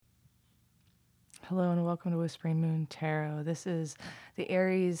Hello and welcome to Whispering Moon Tarot. This is the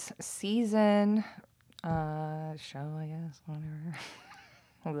Aries season show, I guess, whatever.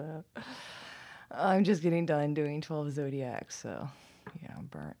 Although I'm just getting done doing 12 zodiacs, so yeah, I'm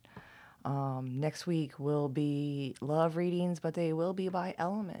burnt. Next week will be love readings, but they will be by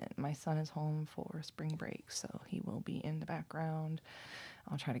element. My son is home for spring break, so he will be in the background.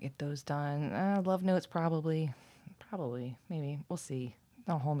 I'll try to get those done. Love notes probably, maybe. We'll see.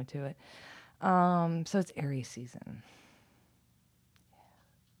 Don't hold me to it. So it's Aries season.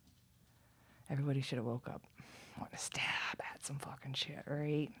 Everybody should have woke up. Want to stab at some fucking shit,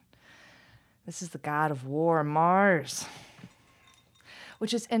 right? This is the god of war, Mars.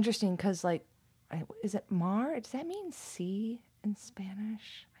 Which is interesting because, like, is it Mar? Does that mean sea in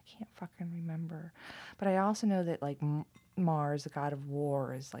Spanish? I can't fucking remember. But I also know that, like, Mars, the god of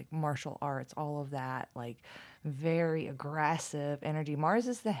war, is like martial arts, all of that, like, very aggressive energy. Mars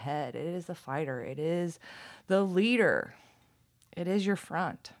is the head, it is the fighter, it is the leader, it is your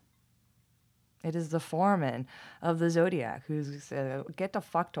front. It is the foreman of the zodiac who's get the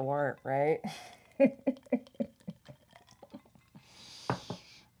fuck to work, right?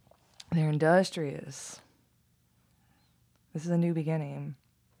 They're industrious. This is a new beginning.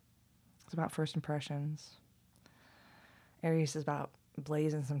 It's about first impressions. Aries is about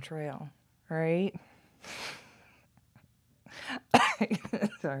blazing some trail, right?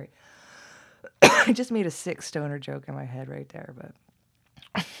 Sorry. I just made a sick stoner joke in my head right there, but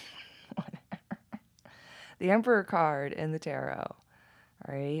the Emperor card in the tarot,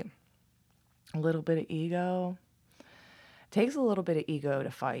 right? A little bit of ego. It takes a little bit of ego to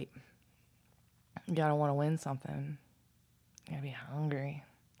fight. You gotta want to win something. You gotta be hungry.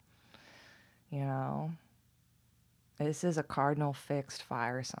 You know? This is a cardinal fixed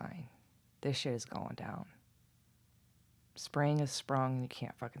fire sign. This shit is going down. Spring is sprung and you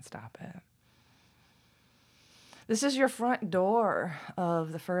can't fucking stop it. This is your front door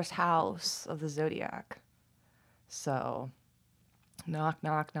of the first house of the zodiac. So, knock,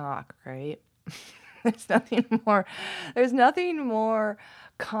 knock, knock, right? There's nothing more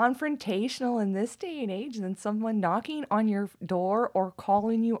confrontational in this day and age than someone knocking on your door or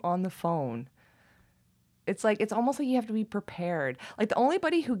calling you on the phone. It's like, it's almost like you have to be prepared. Like, the only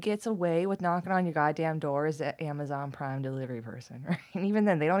buddy who gets away with knocking on your goddamn door is the Amazon Prime delivery person, right? And even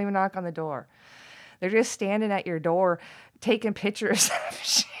then, they don't even knock on the door. They're just standing at your door taking pictures of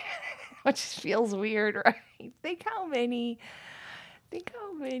shit, which feels weird, right? Think how many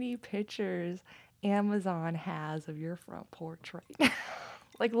pictures Amazon has of your front porch right now.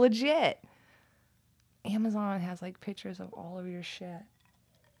 Like, legit. Amazon has, like, pictures of all of your shit.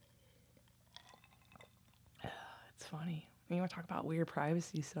 It's funny. You want to talk about weird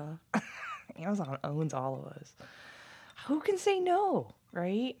privacy stuff? Amazon owns all of us. Who can say no,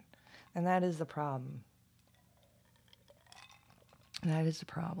 right? And that is the problem. That is the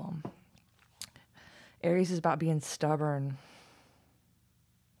problem. Aries is about being stubborn.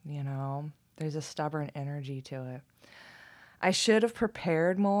 You know, there's a stubborn energy to it. I should have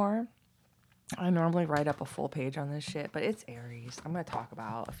prepared more. I normally write up a full page on this shit, but it's Aries. I'm going to talk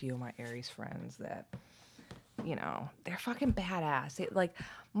about a few of my Aries friends that, you know, they're fucking badass. Like,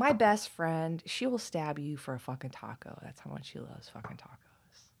 my best friend, she will stab you for a fucking taco. That's how much she loves fucking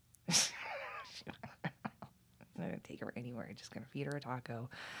tacos. I'm not going to take her anywhere. I'm just going to feed her a taco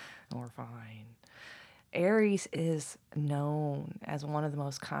and we're fine. Aries is known as one of the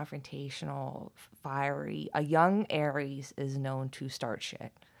most confrontational, fiery. A young Aries is known to start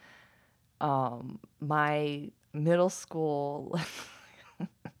shit. My middle school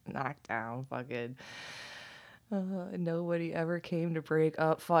knockdown fucking nobody ever came to break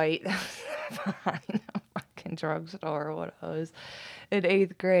up fight behind a fucking drugstore when I was in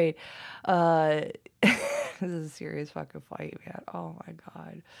 8th grade. This is a serious fucking fight, man. Oh my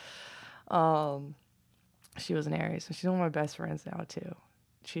God. She was an Aries, and she's one of my best friends now too.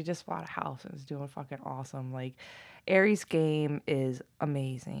 She just bought a house and is doing fucking awesome. Like, Aries game is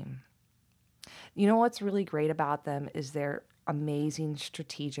amazing. You know what's really great about them is they're amazing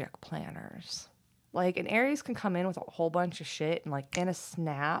strategic planners. Like, an Aries can come in with a whole bunch of shit and, like, in a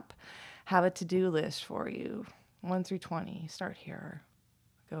snap, have a to-do list for you. 1 through 20, start here,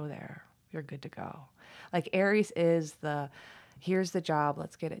 go there, you're good to go. Like, Aries is the, here's the job,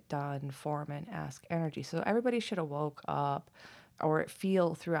 let's get it done, foreman-esque energy. So everybody should have woke up or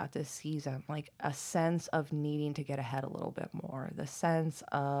feel throughout this season like a sense of needing to get ahead a little bit more, the sense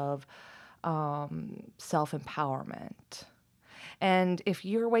of self-empowerment. And if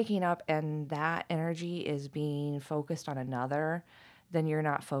you're waking up and that energy is being focused on another, then you're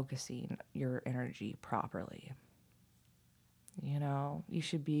not focusing your energy properly. You know, you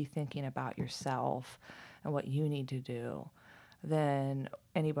should be thinking about yourself and what you need to do than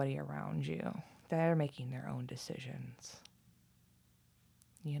anybody around you. They're making their own decisions,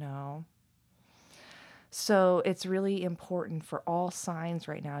 you know? So it's really important for all signs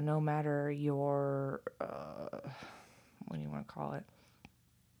right now, no matter your, what do you want to call it?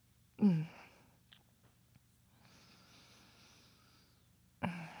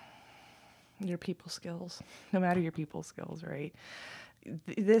 Your people skills, no matter your people skills, right?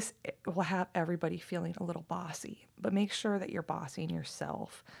 This will have everybody feeling a little bossy, but make sure that you're bossing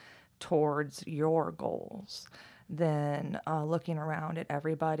yourself towards your goals than looking around at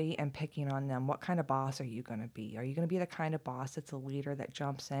everybody and picking on them. What kind of boss are you going to be? Are you going to be the kind of boss that's a leader that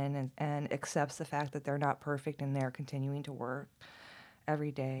jumps in and accepts the fact that they're not perfect and they're continuing to work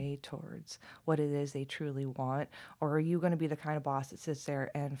every day towards what it is they truly want? Or are you going to be the kind of boss that sits there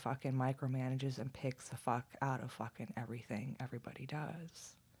and fucking micromanages and picks the fuck out of fucking everything everybody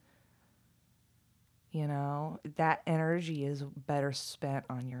does? You know, that energy is better spent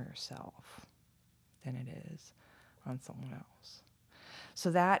on yourself than it is on someone else.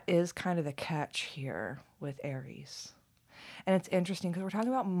 So that is kind of the catch here with Aries. And it's interesting because we're talking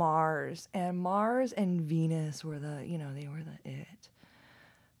about Mars and Venus were the, you know, they were the it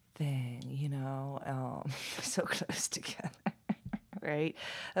thing, you know, so close together. Right?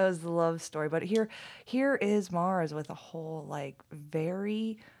 That was the love story. But here is Mars with a whole like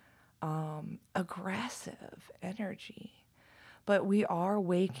very aggressive energy. But we are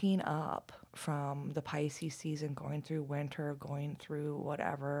waking up from the Pisces season, going through winter, going through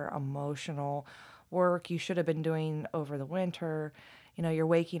whatever emotional work you should have been doing over the winter. You know, you're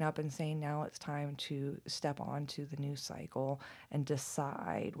waking up and saying, now it's time to step onto the new cycle and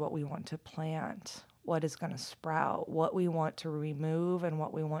decide what we want to plant, what is going to sprout, what we want to remove, and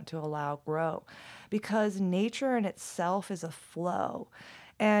what we want to allow grow. Because nature in itself is a flow.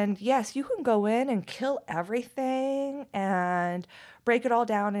 And yes, you can go in and kill everything and break it all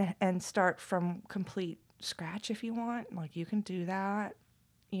down and start from complete scratch if you want. Like, you can do that,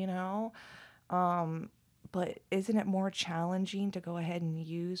 you know? But isn't it more challenging to go ahead and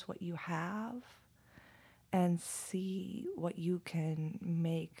use what you have and see what you can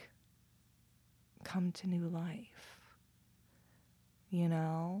make come to new life? You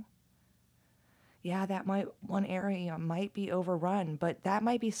know? Yeah, one area might be overrun, but that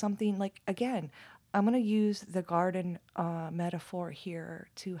might be something like, again, I'm going to use the garden metaphor here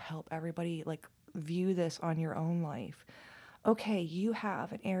to help everybody like view this on your own life. Okay, you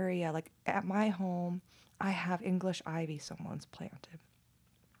have an area like at my home, I have English ivy someone's planted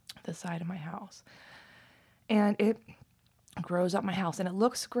the side of my house. And it grows up my house and it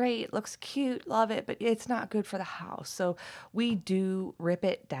looks great, looks cute, love it, but it's not good for the house. So we do rip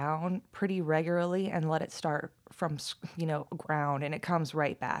it down pretty regularly and let it start from, you know, ground, and it comes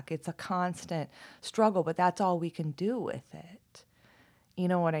right back. It's a constant struggle, but that's all we can do with it. You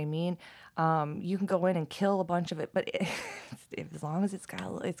know what I mean? You can go in and kill a bunch of it, but as long as it's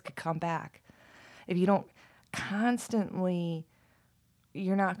could come back. If you don't constantly,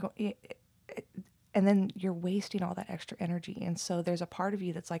 you're not going, and then you're wasting all that extra energy. And so there's a part of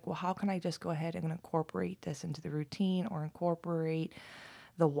you that's like, well, how can I just go ahead and incorporate this into the routine or incorporate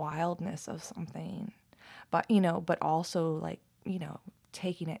the wildness of something? But, you know, but also like, you know,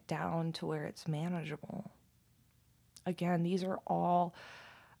 taking it down to where it's manageable. Again, these are all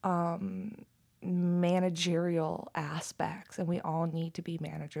managerial aspects, and we all need to be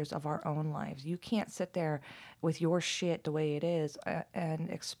managers of our own lives. You can't sit there with your shit the way it is and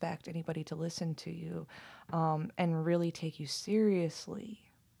expect anybody to listen to you and really take you seriously,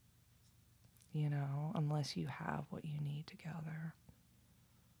 you know, unless you have what you need together.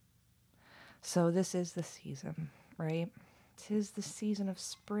 So this is the season, right? 'Tis the season of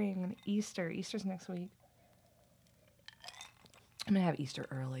spring and Easter. Easter's next week. I'm gonna have Easter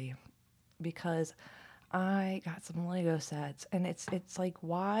early because I got some Lego sets, and it's like,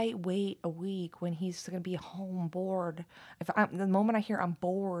 why wait a week when he's gonna be home bored? The moment I hear I'm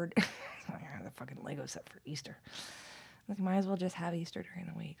bored, I have the fucking Lego set for Easter. Like, might as well just have Easter during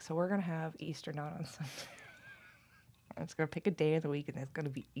the week. So we're gonna have Easter not on Sunday. I'm just gonna pick a day of the week, and it's gonna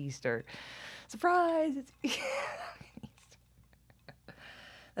be Easter. Surprise! It's Easter.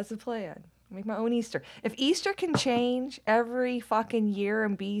 That's the plan. Make my own Easter. If Easter can change every fucking year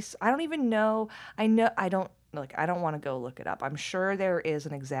and be, I don't even know. I don't want to go look it up. I'm sure there is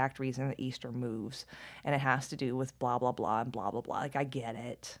an exact reason that Easter moves, and it has to do with blah blah blah and blah blah blah. Like, I get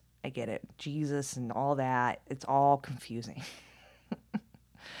it. Jesus and all that. It's all confusing.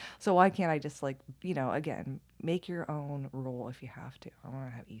 So why can't I just, like, you know, again, make your own rule if you have to. I want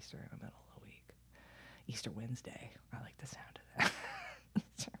to have Easter in the middle of the week. Easter Wednesday. I like the sound of that.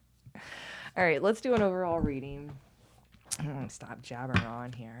 All right, let's do an overall reading. I'm gonna stop jabbering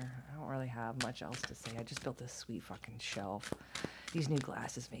on here. I don't really have much else to say. I just built this sweet fucking shelf. These new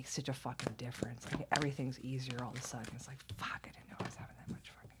glasses make such a fucking difference. Like, everything's easier all of a sudden. It's like, fuck, I didn't know I was having that much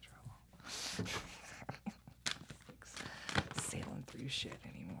fucking trouble. Like, sailing through shit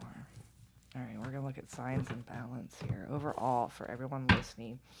anymore. All right, we're gonna look at signs and balance here. Overall, for everyone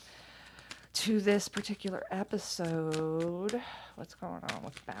listening to this particular episode, what's going on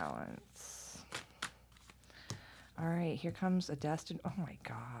with balance? All right, here comes a destined. Oh my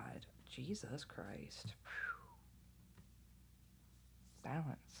God, Jesus Christ. Whew.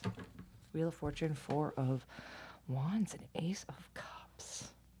 Balance. Wheel of Fortune, 4 of Wands, and Ace of Cups.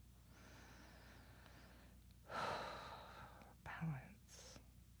 Balance.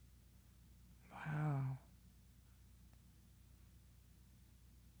 Wow.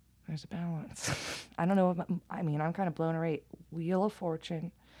 There's a balance. I don't know. I mean, I'm kind of blown away. Wheel of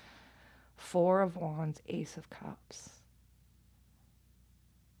Fortune, 4 of Wands, Ace of Cups.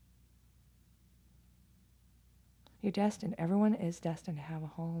 You're destined. Everyone is destined to have a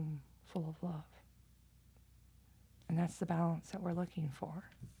home full of love. And that's the balance that we're looking for.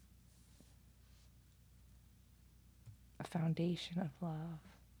 A foundation of love.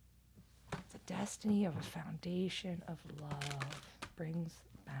 It's a destiny of a foundation of love. Brings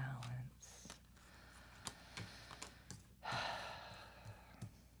balance. I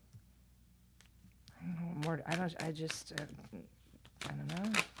don't know what more. I don't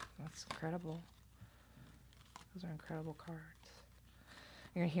know. That's incredible. Those are incredible cards.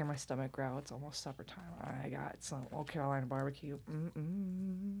 You're gonna hear my stomach growl. It's almost supper time. I got some Old Carolina barbecue.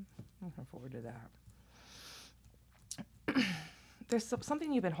 I'm looking forward to that. There's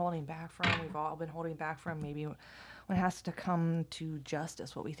something you've been holding back from. We've all been holding back from. Maybe when it has to come to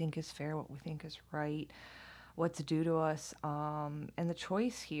justice, what we think is fair, what we think is right, what's due to us. And the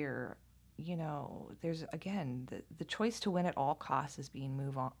choice here, there's, again, the choice to win at all costs is being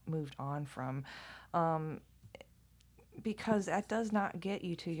moved on from. Because that does not get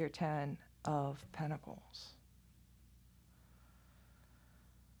you to your 10 of Pentacles.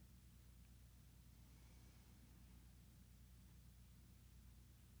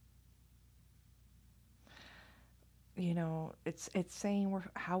 It's saying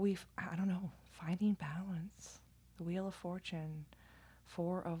I don't know, finding balance. The Wheel of Fortune,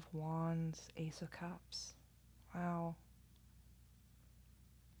 4 of Wands, Ace of Cups. Wow.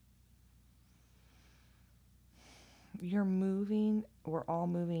 We're all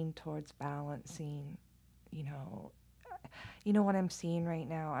moving towards balancing, you know what I'm seeing right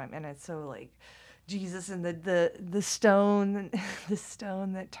now. And it's so like Jesus and the stone, the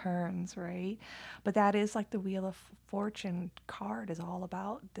stone that turns, right? But that is like the Wheel of Fortune card is all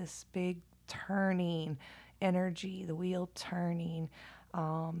about this big turning energy, the wheel turning.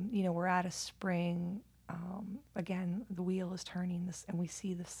 We're at a spring. Again, the wheel is turning this, and we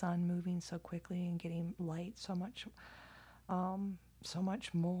see the sun moving so quickly and getting light so much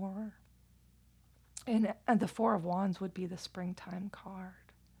more. And the 4 of Wands would be the springtime card.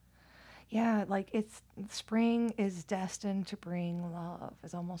 Yeah, like spring is destined to bring love,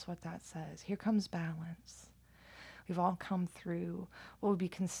 is almost what that says. Here comes balance. We've all come through what would be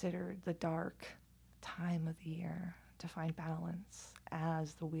considered the dark time of the year to find balance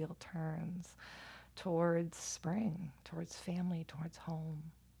as the wheel turns towards spring, towards family, towards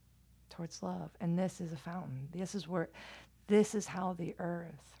home, towards love. And this is a fountain. This is how the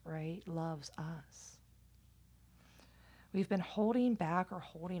earth, right, loves us. We've been holding back or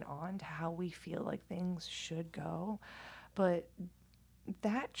holding on to how we feel like things should go, but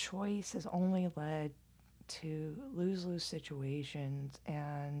that choice has only led to lose-lose situations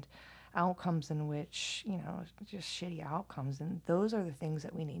and outcomes in which, just shitty outcomes. And those are the things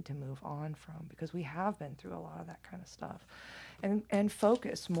that we need to move on from, because we have been through a lot of that kind of stuff. And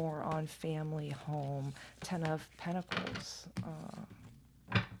focus more on family, home, 10 of Pentacles,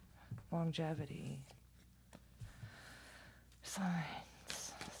 longevity.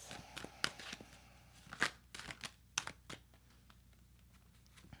 Signs.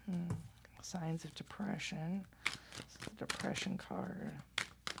 Signs of depression. Depression card.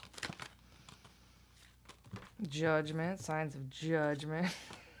 Judgment. Signs of judgment.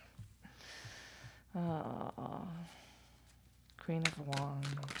 Queen of Wands.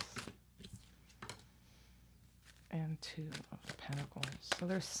 And 2 of Pentacles. So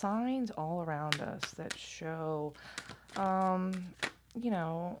there's signs all around us that show, again,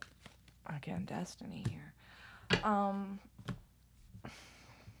 destiny here.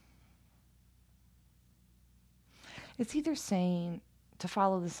 It's either saying to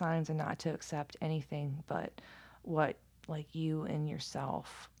follow the signs and not to accept anything but what like you and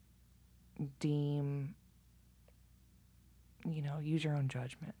yourself deem, use your own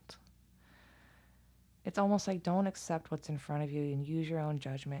judgment. It's almost like don't accept what's in front of you and use your own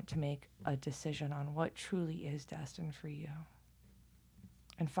judgment to make a decision on what truly is destined for you.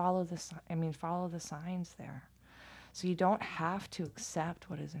 And follow the signs there. So you don't have to accept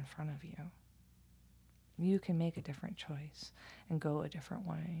what is in front of you. You can make a different choice and go a different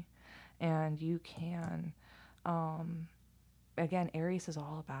way. And you can, again, Aries is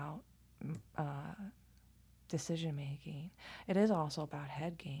all about decision making. It is also about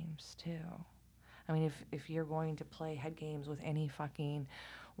head games too. I mean, if you're going to play head games with any fucking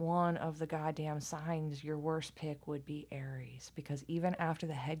one of the goddamn signs, your worst pick would be Aries. Because even after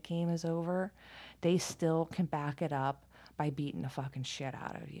the head game is over, they still can back it up by beating the fucking shit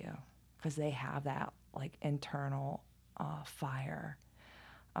out of you. Because they have that, like, internal fire.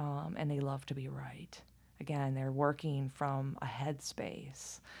 And they love to be right. Again, they're working from a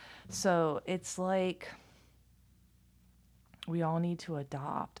headspace. So it's like we all need to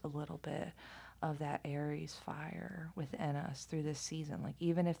adopt a little bit of that Aries fire within us through this season. Like,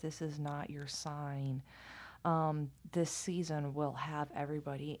 even if this is not your sign, this season will have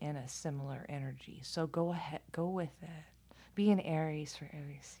everybody in a similar energy. So go ahead, go with it. Be an Aries for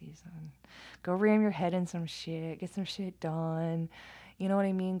Aries season. Go ram your head in some shit, get some shit done. You know what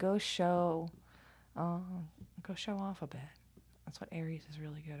I mean? Go show off a bit. That's what Aries is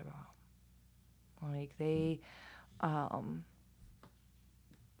really good about. Like, they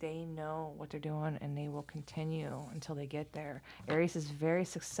know what they're doing and they will continue until they get there. Aries is a very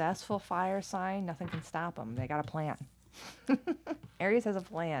successful fire sign. Nothing can stop them. They got a plan. Aries has a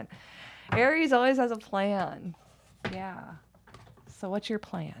plan. Aries always has a plan. Yeah. So what's your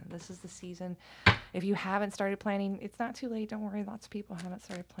plan? This is the season. If you haven't started planning, it's not too late. Don't worry. Lots of people haven't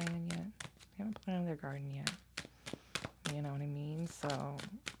started planning yet. They haven't planted their garden yet. You know what I mean? So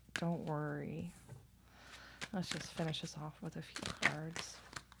don't worry. Let's just finish this off with a few cards.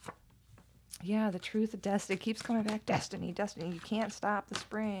 Yeah, the truth of destiny. It keeps coming back. Destiny. You can't stop the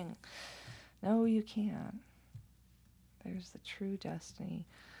spring. No, you can't. There's the true destiny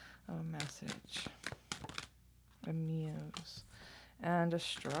of a message. A muse. And a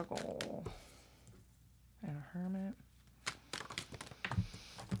struggle. And a hermit.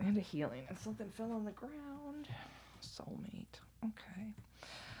 And a healing. And something fell on the ground. Soulmate. Okay.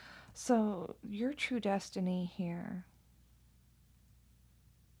 So, your true destiny here.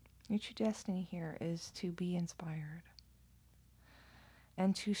 Your true destiny here is to be inspired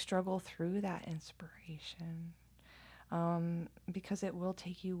and to struggle through that inspiration, because it will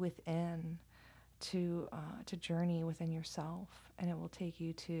take you within to journey within yourself, and it will take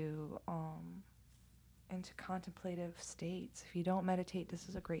you to into contemplative states. If you don't meditate, this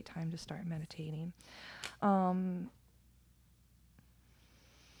is a great time to start meditating.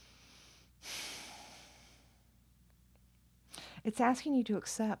 It's asking you to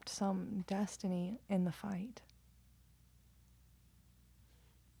accept some destiny in the fight,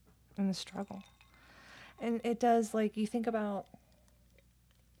 in the struggle. And it does, like, you think about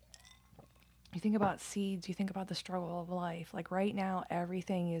seeds, you think about the struggle of life. Like, right now,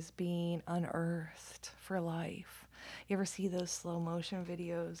 everything is being unearthed for life. You ever see those slow motion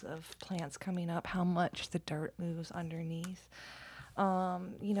videos of plants coming up, how much the dirt moves underneath?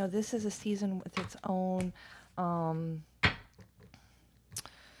 This is a season with its own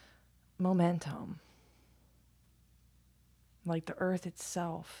momentum. Like, the earth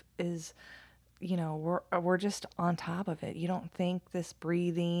itself is, we're just on top of it. You don't think this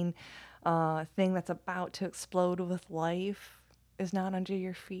breathing thing that's about to explode with life is not under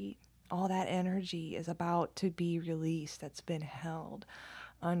your feet? All that energy is about to be released that's been held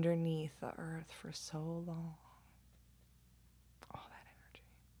underneath the earth for so long. All that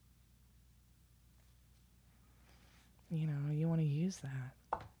energy. You want to use that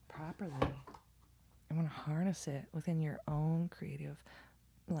properly. You want to harness it within your own creative,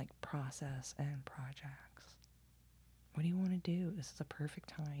 like, process and projects. What do you want to do? This is a perfect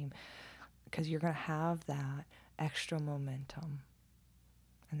time because you're going to have that extra momentum,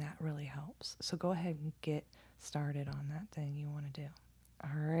 and that really helps. So go ahead and get started on that thing you want to do.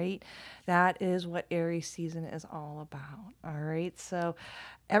 All right. That is what Aries season is all about. All right. So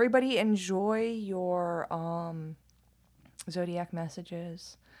everybody enjoy your zodiac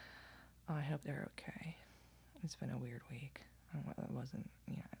messages. I hope they're okay. It's been a weird week. It wasn't,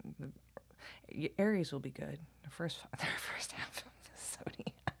 Aries will be good. The first half of the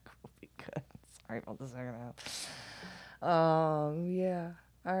zodiac will be good. Sorry about the second half. Yeah.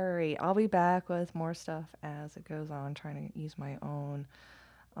 All right, I'll be back with more stuff as it goes on, trying to use my own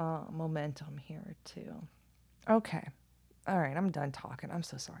momentum here too. Okay. All right, I'm done talking. I'm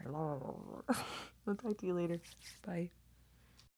so sorry. I'll talk to you later. Bye.